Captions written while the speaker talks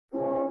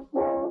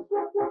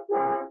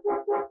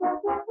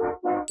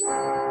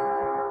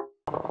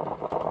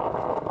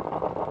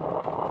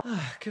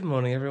Good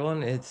morning,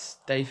 everyone. It's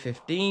day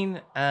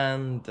 15,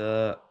 and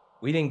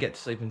we didn't get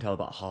to sleep until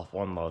about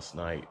 1:30 last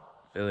night.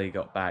 Philly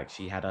got back.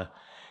 She had a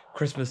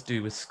Christmas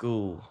do with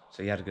school,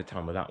 so you had a good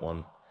time with that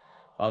one.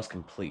 I was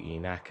completely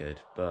knackered,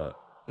 but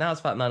now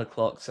it's about 9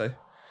 o'clock, so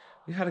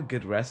we've had a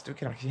good rest. We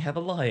can actually have a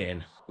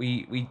lie-in.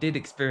 We did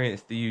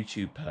experience the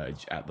YouTube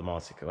purge at the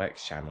Martico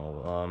X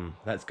channel.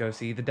 Let's go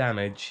see the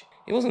damage.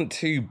 It wasn't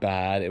too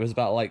bad. It was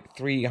about like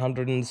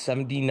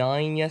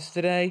 379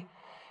 yesterday.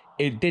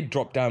 It did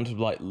drop down to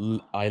like,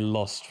 I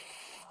lost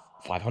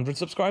 500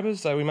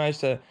 subscribers, so we managed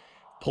to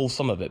pull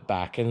some of it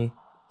back, and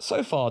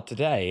so far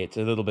today it's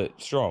a little bit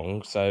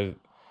strong, so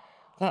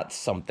that's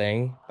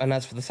something. And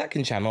as for the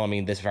second channel, I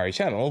mean this very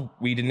channel,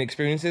 we didn't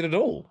experience it at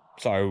all,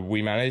 so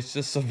we managed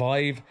to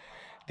survive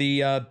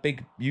the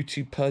big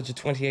YouTube purge of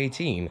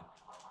 2018.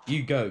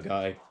 You go,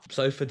 guy.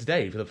 So for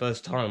today, for the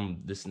first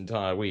time this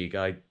entire week,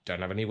 I don't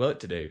have any work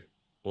to do.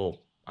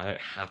 Well, I don't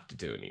have to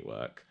do any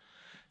work.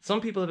 Some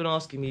people have been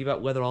asking me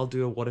about whether I'll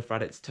do a What If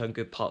Raditz Turn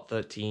Good Part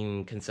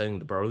 13 concerning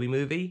the Broly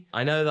movie.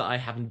 I know that I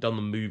haven't done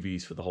the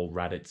movies for the whole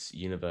Raditz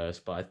universe,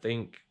 but I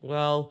think,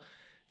 well,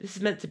 this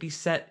is meant to be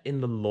set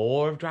in the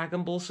lore of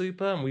Dragon Ball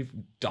Super, and we've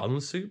done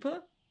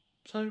Super,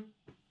 so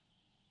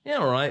yeah,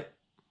 alright.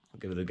 I'll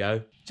give it a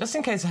go. Just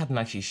in case I hadn't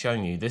actually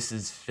shown you, this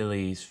is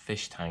Philly's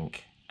fish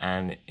tank,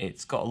 and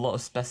it's got a lot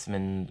of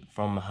specimen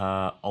from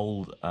her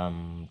old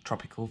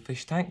tropical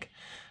fish tank,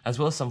 as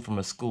well as some from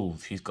her school.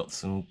 She's got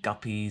some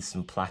guppies,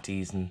 some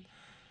platies, and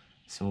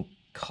some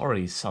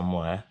corries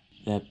somewhere.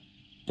 They're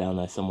down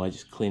there somewhere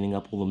just cleaning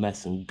up all the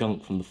mess and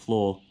gunk from the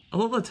floor. A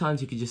lot of the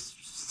times you could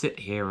just sit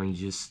here and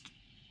just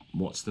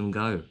watch them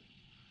go.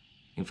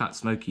 In fact,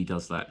 Smokey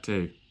does that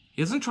too.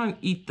 He doesn't try and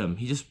eat them,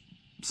 he just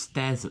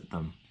stares at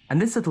them.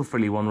 And this little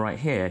frilly one right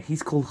here,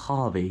 he's called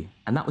Harvey,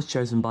 and that was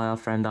chosen by our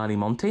friend Ali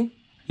Monty.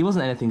 He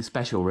wasn't anything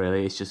special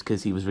really, it's just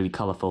because he was really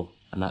colourful,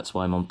 and that's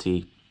why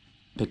Monty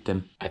picked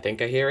him. I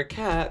think I hear a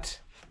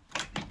cat.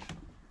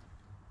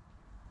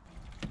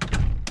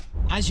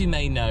 As you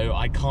may know,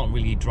 I can't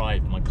really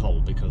drive my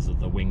Colt because of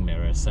the wing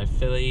mirror, so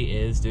Philly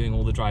is doing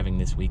all the driving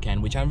this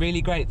weekend, which I'm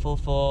really grateful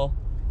for.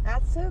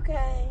 That's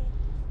okay.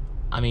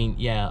 I mean,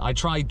 yeah, I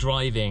tried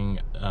driving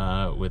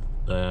with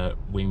the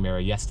wing mirror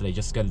yesterday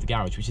just to go to the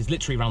garage, which is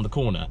literally around the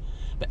corner.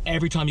 But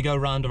every time you go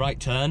around a right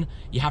turn,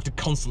 you have to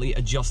constantly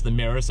adjust the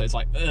mirror, so it's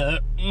like,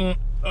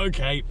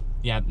 okay.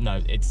 Yeah,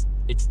 no,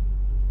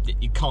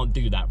 you can't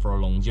do that for a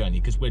long journey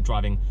because we're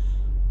driving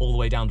all the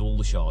way down to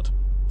Aldershot.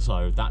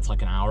 So that's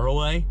like an hour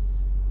away.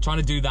 Trying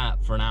to do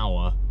that for an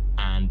hour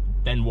and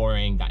then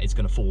worrying that it's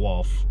gonna fall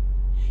off.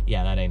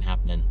 Yeah, that ain't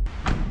happening.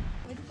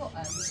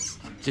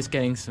 Just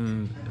getting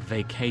some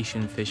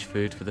vacation fish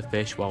food for the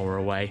fish while we're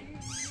away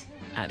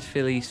at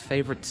Philly's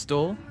favourite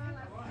store.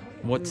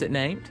 What's it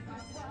named?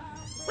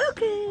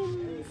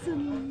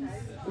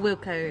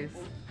 Wilco's.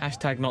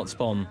 Hashtag not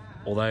spawn,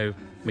 although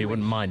we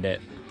wouldn't mind it,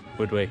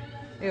 would we?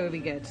 It would be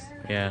good.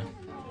 Yeah.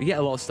 We get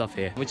a lot of stuff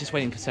here. We're just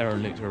waiting for Sarah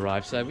and Luke to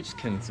arrive, so we're just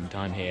killing some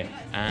time here.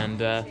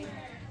 And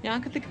yeah, I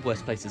can think of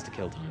worse places to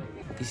kill time.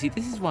 You see,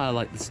 this is why I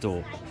like the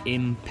store.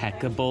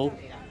 Impeccable,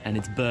 and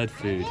it's bird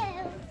food.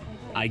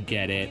 I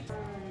get it.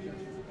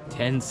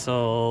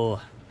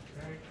 Tinsel.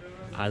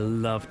 I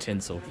love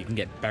tinsel. You can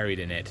get buried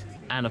in it.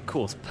 And of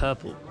course,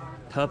 purple.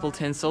 Purple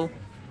tinsel?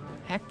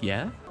 Heck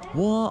yeah.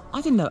 What?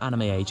 I didn't know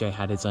Anime AJ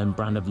had his own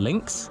brand of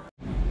links.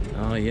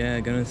 Oh yeah,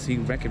 gonna see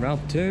Wreck-It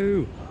Ralph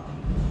too.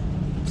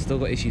 Still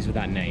got issues with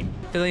that name.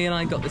 Philly and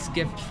I got this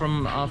gift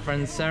from our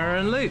friends Sarah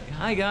and Luke.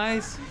 Hi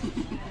guys.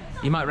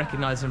 You might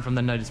recognize them from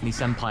the Notice Me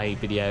Senpai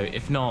video.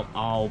 If not,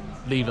 I'll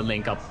leave a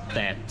link up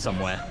there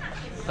somewhere.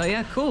 Oh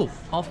yeah, cool.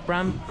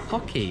 Off-brand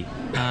Pocky.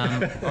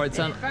 Or it's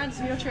on. Friends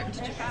from your trip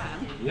to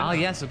Japan. Yeah. Oh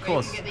yes, of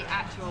course. You can get the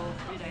actual,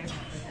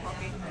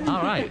 Pocky.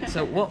 All right.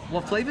 So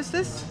what flavour is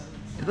this?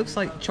 It looks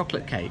like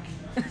chocolate cake.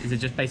 Is it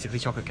just basically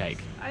chocolate cake?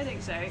 I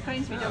think so. It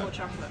claims to be double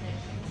chocolate.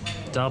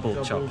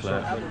 Double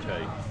chocolate.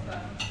 Cake.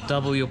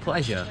 Double your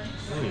pleasure.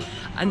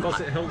 And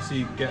because it helps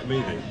you get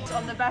moving.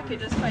 On the back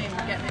it does claim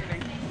get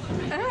moving.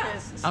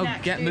 Oh,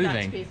 get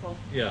moving. People.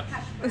 Yeah.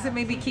 Does it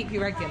maybe keep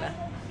you regular?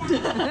 Hopefully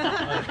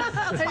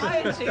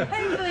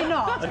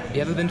not.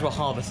 You ever been to a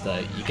Harvester?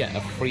 You get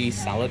a free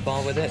salad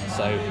bar with it,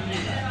 so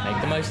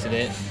make the most of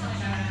it.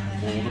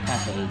 All the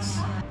peppers.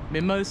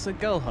 Mimosa,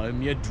 go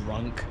home, you're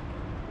drunk.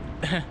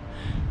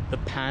 The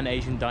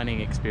Pan-Asian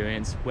dining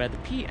experience, where the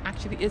P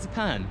actually is a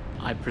pan.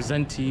 I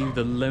present to you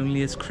the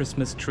Loneliest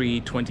Christmas Tree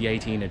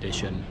 2018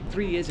 edition.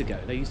 3 years ago,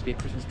 there used to be a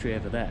Christmas tree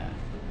over there,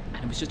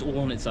 and it was just all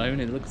on its own,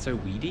 and it looked so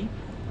weedy.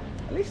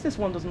 At least this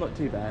one doesn't look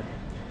too bad.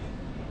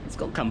 It's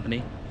got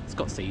company, it's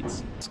got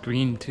seats.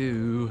 Screen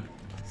 2.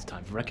 It's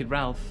time for Wreck-It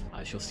Ralph.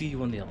 I shall see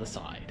you on the other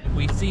side.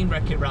 We've seen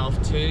Wreck-It Ralph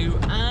 2,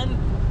 and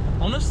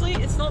honestly,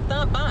 it's not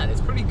that bad.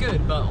 It's pretty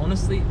good, but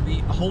honestly,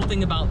 the whole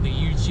thing about the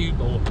YouTube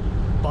or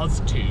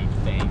BuzzTube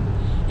thing,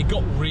 it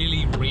got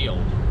really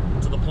real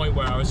to the point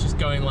where I was just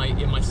going like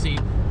in my seat,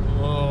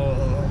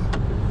 oh,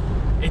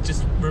 it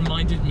just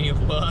reminded me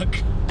of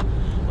work.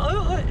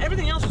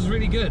 Everything else was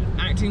really good.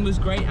 Acting was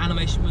great,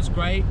 animation was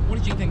great. What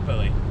did you think,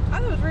 Billy? I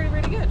thought it was really,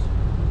 really good.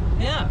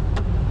 yeah,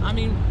 I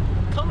mean,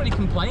 can't really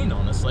complain,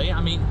 honestly.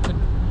 I mean,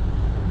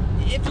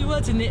 if you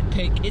were to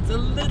nitpick, it's a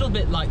little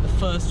bit like the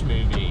first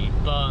movie,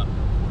 but,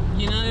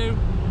 you know,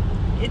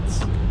 it's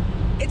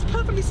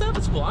perfectly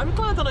serviceable. I'm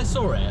glad that I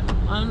saw it.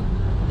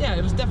 Yeah,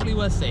 it was definitely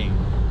worth seeing.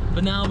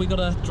 But now we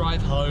gotta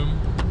drive home,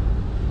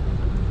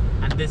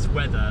 and this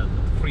weather,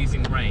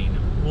 freezing rain.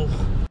 Oof.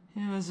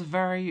 It was a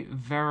very,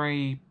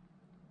 very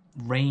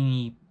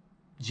rainy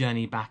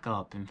journey back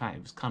up. In fact,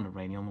 it was kind of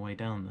rainy on the way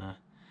down there.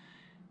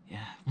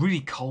 Yeah,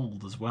 really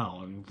cold as well.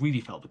 I mean,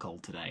 really felt the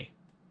cold today,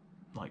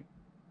 like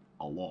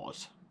a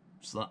lot.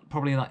 So that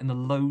probably like in the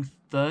low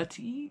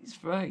 30s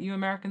for you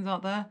Americans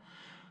out there.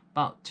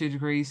 About 2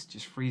 degrees,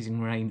 just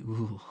freezing rain.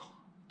 Ooh,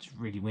 it's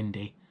really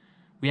windy.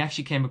 We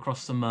actually came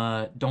across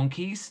some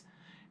donkeys,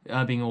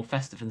 being all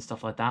festive and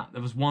stuff like that.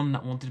 There was one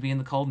that wanted to be in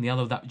the cold, and the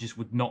other that just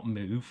would not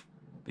move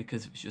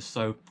because it was just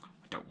so,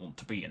 I don't want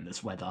to be in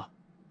this weather.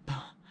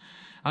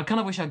 I kind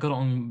of wish I got it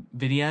on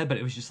video, but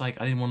it was just like,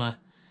 I didn't want to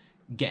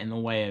get in the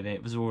way of it.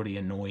 It was already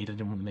annoyed. I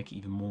didn't want to make it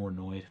even more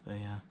annoyed. But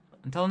yeah.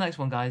 Until the next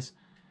one, guys,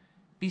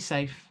 be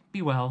safe,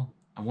 be well,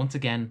 and once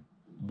again,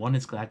 one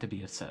is glad to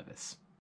be of service.